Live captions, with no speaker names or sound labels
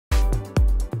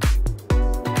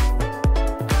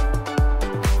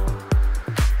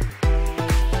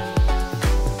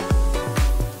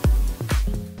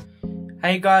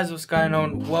Hey guys, what's going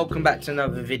on? Welcome back to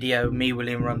another video, me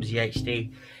William Rumsey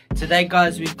HD. Today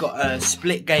guys, we've got a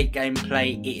Splitgate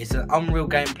gameplay. It is an Unreal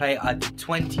gameplay. I did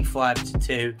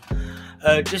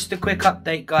 25-2. Just a quick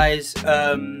update guys,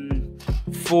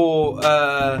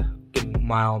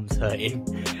 my arm's hurting.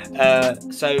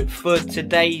 So for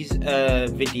today's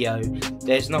video,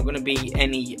 there's not going to be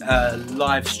any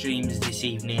live streams this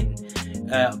evening.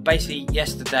 Basically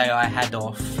yesterday I had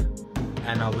off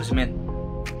and I was meant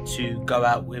to go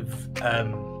out with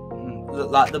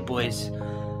like the boys,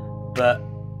 but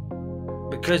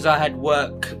because I had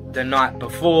work the night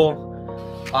before,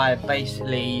 I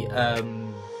basically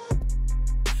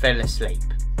fell asleep.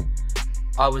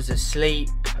 I was asleep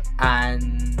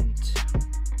and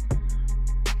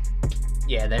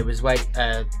yeah, Jay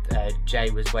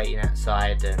was waiting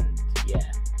outside, and yeah,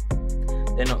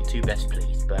 they're not too best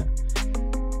pleased, but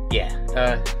yeah,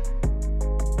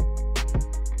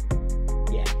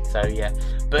 so yeah,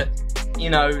 but you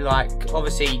know, like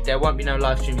obviously there won't be no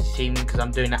live streams this evening because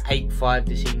I'm doing at 8:05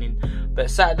 this evening, but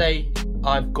Saturday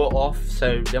I've got off,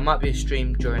 so there might be a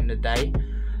stream during the day,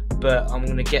 but I'm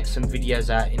gonna get some videos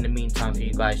out in the meantime for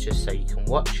you guys just so you can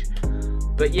watch.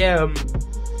 But yeah,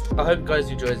 I hope you guys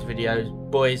enjoy this video,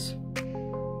 boys.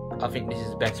 I think this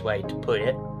is the best way to put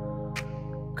it,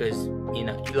 because you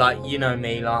know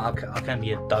me, like I can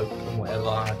be a dope and whatever.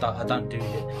 I don't do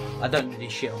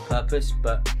this shit on purpose,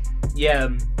 but yeah,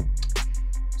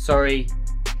 sorry,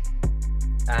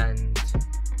 and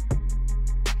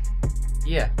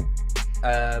yeah,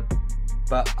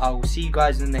 but I'll see you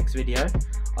guys in the next video.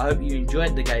 I hope you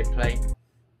enjoyed the gameplay.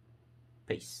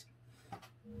 Peace.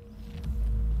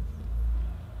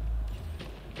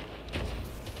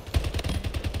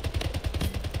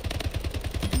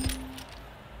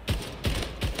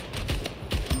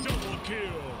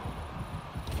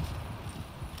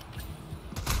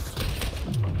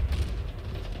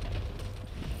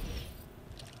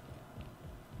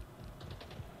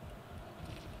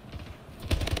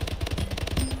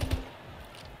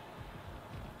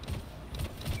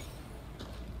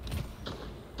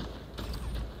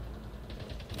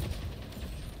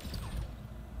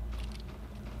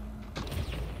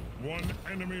 One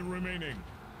enemy remaining.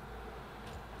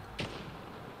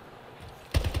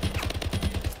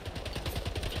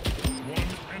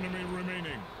 One enemy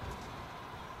remaining.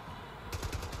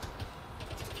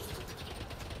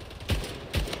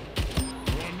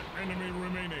 One enemy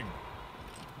remaining.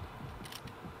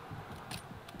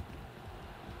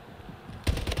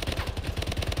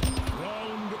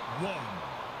 Round one.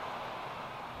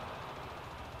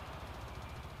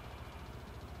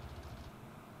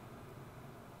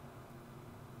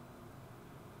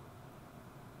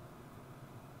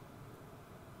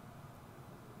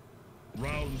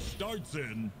 Round starts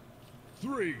in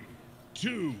 3,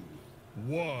 2,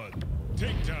 1.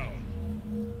 Takedown.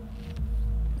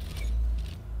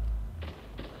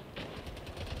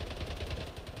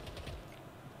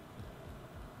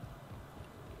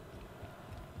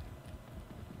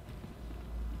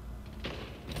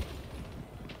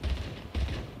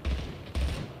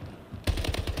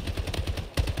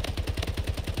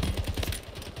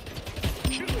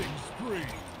 Killing spree.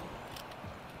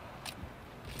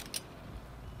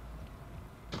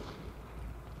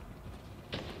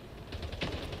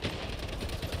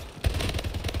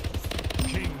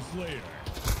 Slayer.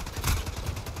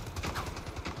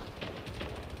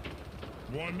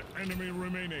 One enemy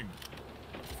remaining.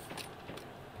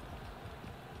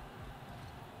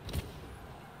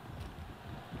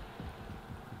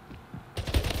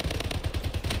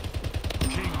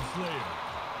 King Slayer.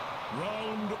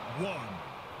 Round one.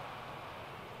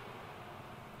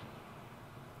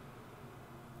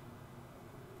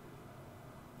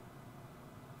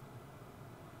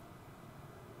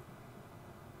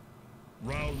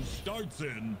 Round starts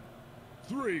in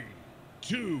 3,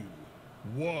 2,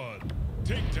 1.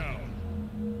 Takedown.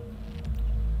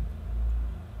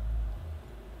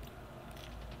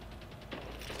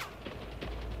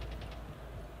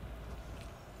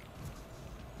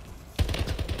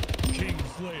 King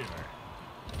Slayer.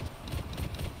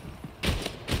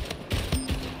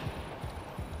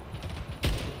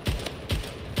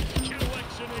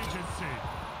 Collection agency.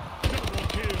 Double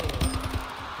kill.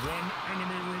 One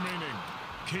enemy remaining.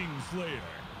 King Slayer,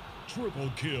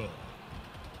 triple kill.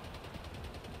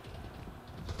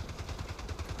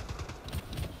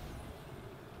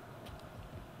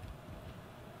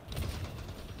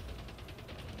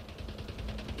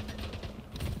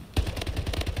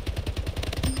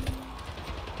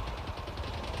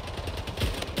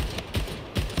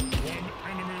 One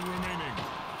enemy remaining.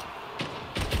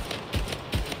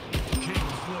 King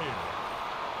Slayer,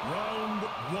 round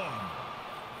one.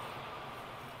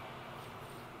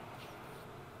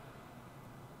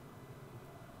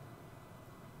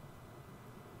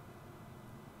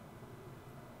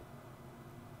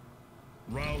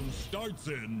 Round starts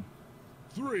in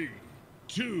 3,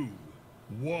 2,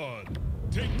 1.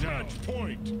 Take match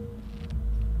point.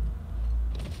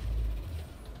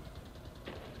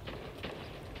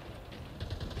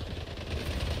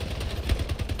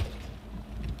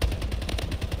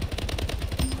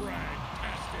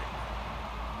 Fantastic.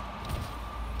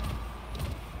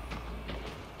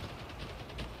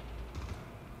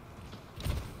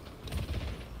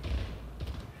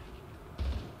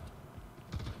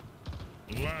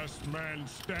 Last man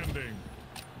standing.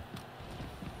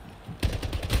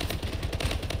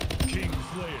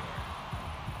 Kingslayer.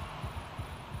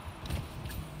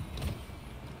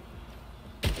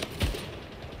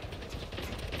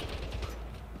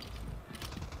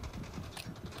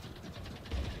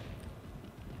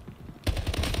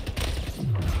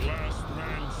 Last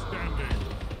man standing.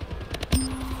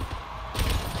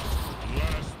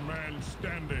 Last man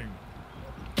standing.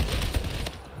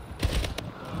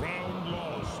 Round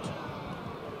lost.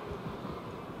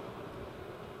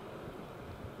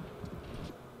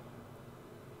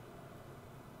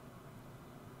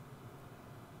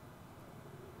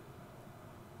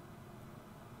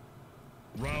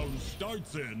 Round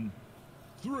starts in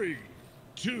 3,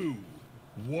 2,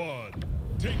 1.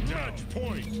 Take match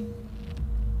point.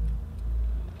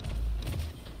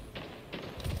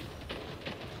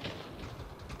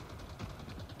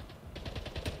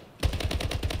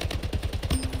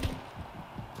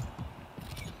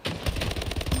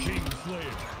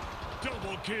 Kingslayer.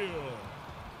 Double kill.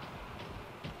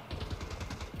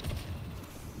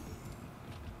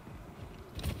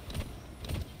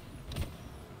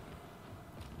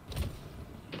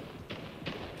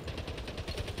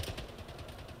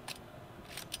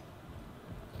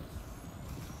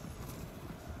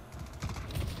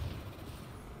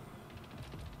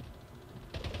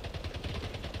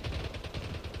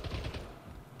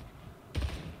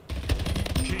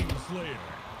 Kingslayer.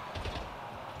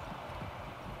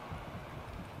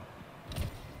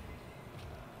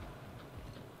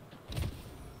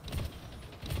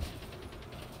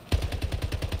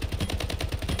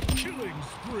 Killing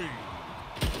spree.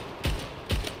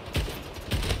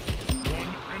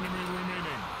 One enemy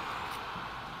remaining.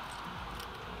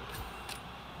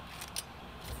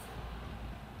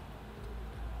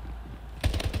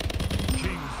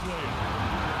 Kingslayer.